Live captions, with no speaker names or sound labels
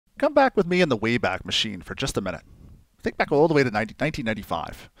Come back with me in the Wayback Machine for just a minute. Think back all the way to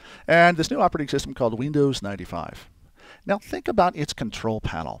 1995, and this new operating system called Windows 95. Now think about its control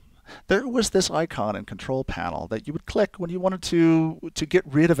panel. There was this icon in control panel that you would click when you wanted to get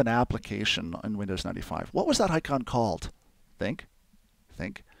rid of an application in Windows 95. What was that icon called? Think.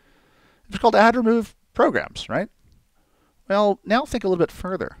 It was called Add Remove Programs, right? Well, now think a little bit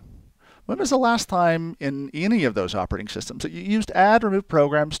further. When was the last time in any of those operating systems that you used Add Remove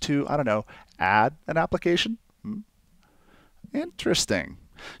Programs to, I don't know, add an application? Interesting.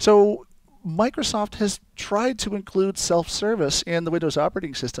 So Microsoft has tried to include self-service in the Windows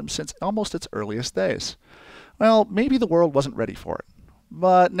operating system since almost its earliest days. Well, maybe the world wasn't ready for it.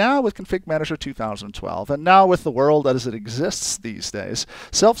 But now with Config Manager 2012, and now with the world as it exists these days,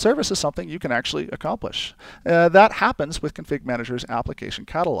 self-service is something you can actually accomplish. That happens with Config Manager's application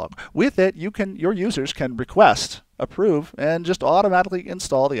catalog. With it, your users can request, approve, and just automatically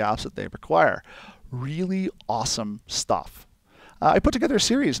install the apps that they require. Really awesome stuff. I put together a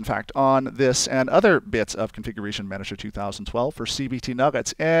series, in fact, on this and other bits of Configuration Manager 2012 for CBT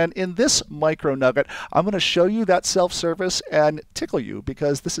Nuggets. And in this micro nugget, I'm going to show you that self-service and tickle you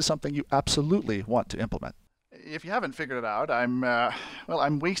because this is something you absolutely want to implement. If you haven't figured it out,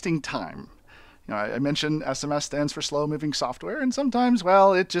 I'm wasting time. I mentioned SMS stands for slow moving software, and sometimes,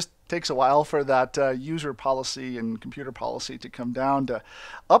 well, it just takes a while for that user policy and computer policy to come down to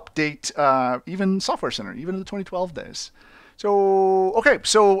update even Software Center, even in the 2012 days. So, okay,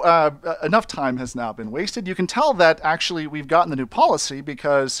 enough time has now been wasted. You can tell that actually we've gotten the new policy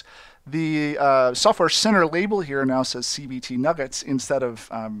because the Software Center label here now says CBT Nuggets instead of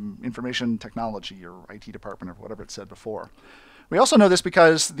Information Technology or IT Department or whatever it said before. We also know this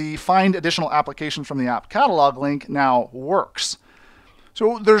because the Find Additional Applications from the App Catalog link now works.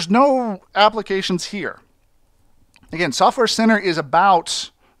 So there's no applications here. Again, Software Center is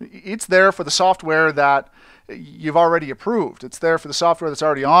it's there for the software that you've already approved. It's there for the software that's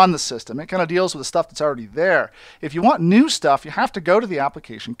already on the system. It kind of deals with the stuff that's already there. If you want new stuff, you have to go to the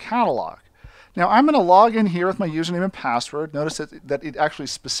application catalog. Now I'm going to log in here with my username and password. Notice that it actually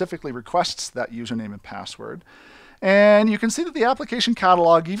specifically requests that username and password. And you can see that the application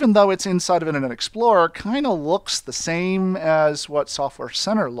catalog, even though it's inside of Internet Explorer, kind of looks the same as what Software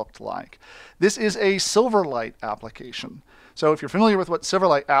Center looked like. This is a Silverlight application. So if you're familiar with what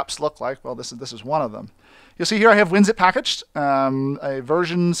Silverlight apps look like, well, this is one of them. You'll see here I have WinZip packaged, a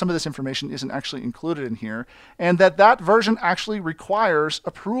version. Some of this information isn't actually included in here, and that version actually requires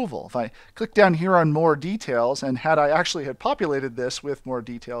approval. If I click down here on more details, and had I actually had populated this with more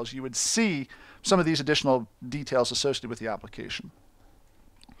details, you would see some of these additional details associated with the application.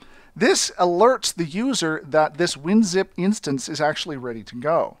 This alerts the user that this WinZip instance is actually ready to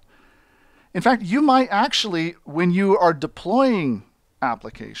go. In fact, you might actually, when you are deploying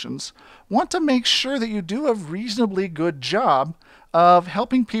applications, want to make sure that you do a reasonably good job of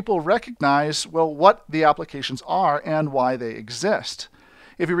helping people recognize, well, what the applications are and why they exist.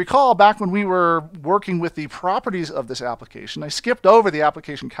 If you recall, back when we were working with the properties of this application, I skipped over the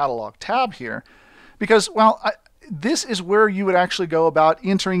application catalog tab here because, well, this is where you would actually go about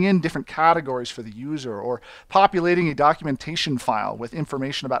entering in different categories for the user or populating a documentation file with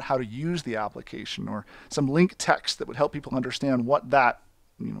information about how to use the application or some link text that would help people understand what that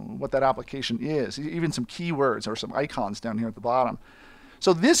application is, even some keywords or some icons down here at the bottom.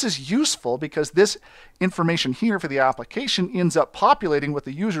 So this is useful because this information here for the application ends up populating what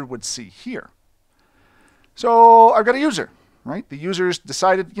the user would see here. So I've got a user. Right? The user's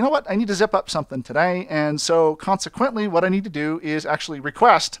decided, you know what, I need to zip up something today, and so consequently what I need to do is actually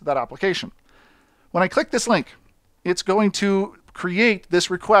request that application. When I click this link, it's going to create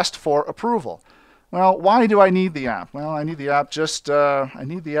this request for approval. Well, why do I need the app? Well, I need the app just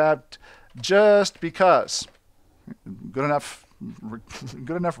because. Good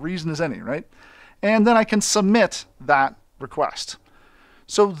enough reason as any, right? And then I can submit that request.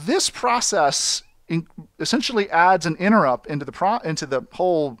 So this process essentially adds an interrupt into the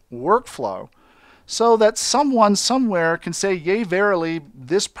whole workflow so that someone somewhere can say, yea, verily,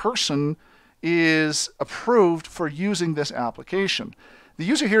 this person is approved for using this application. The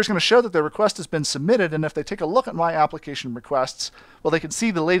user here is going to show that their request has been submitted, and if they take a look at my application requests, well, they can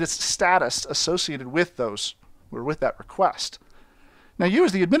see the latest status associated with those or with that request. Now you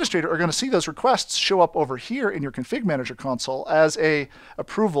as the administrator are going to see those requests show up over here in your Config Manager console as an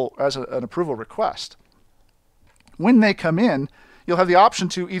approval request. When they come in, you'll have the option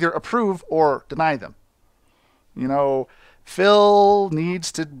to either approve or deny them. You know, Phil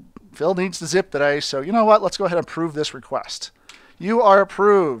needs to zip today, so you know what? Let's go ahead and approve this request. You are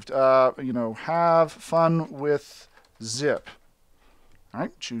approved. Have fun with zip. All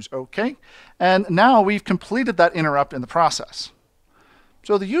right, choose OK. And now we've completed that interrupt in the process.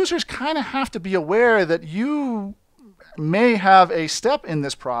 So the users kind of have to be aware that you may have a step in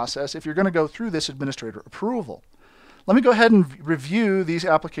this process if you're going to go through this administrator approval. Let me go ahead and review these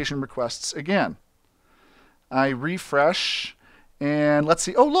application requests again. I refresh, and let's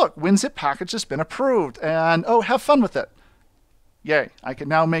see. Oh, look, WinZip package has been approved. And oh, have fun with it. Yay, I can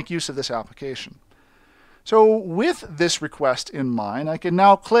now make use of this application. So with this request in mind, I can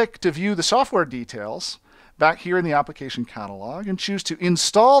now click to view the software details back here in the application catalog and choose to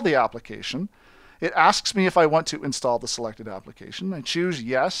install the application. It asks me if I want to install the selected application. I choose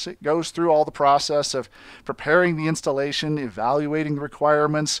yes. It goes through all the process of preparing the installation, evaluating the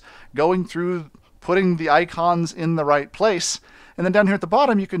requirements, going through putting the icons in the right place. And then down here at the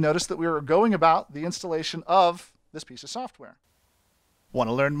bottom, you can notice that we are going about the installation of this piece of software. Want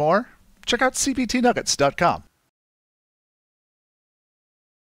to learn more? Check out cptnuggets.com.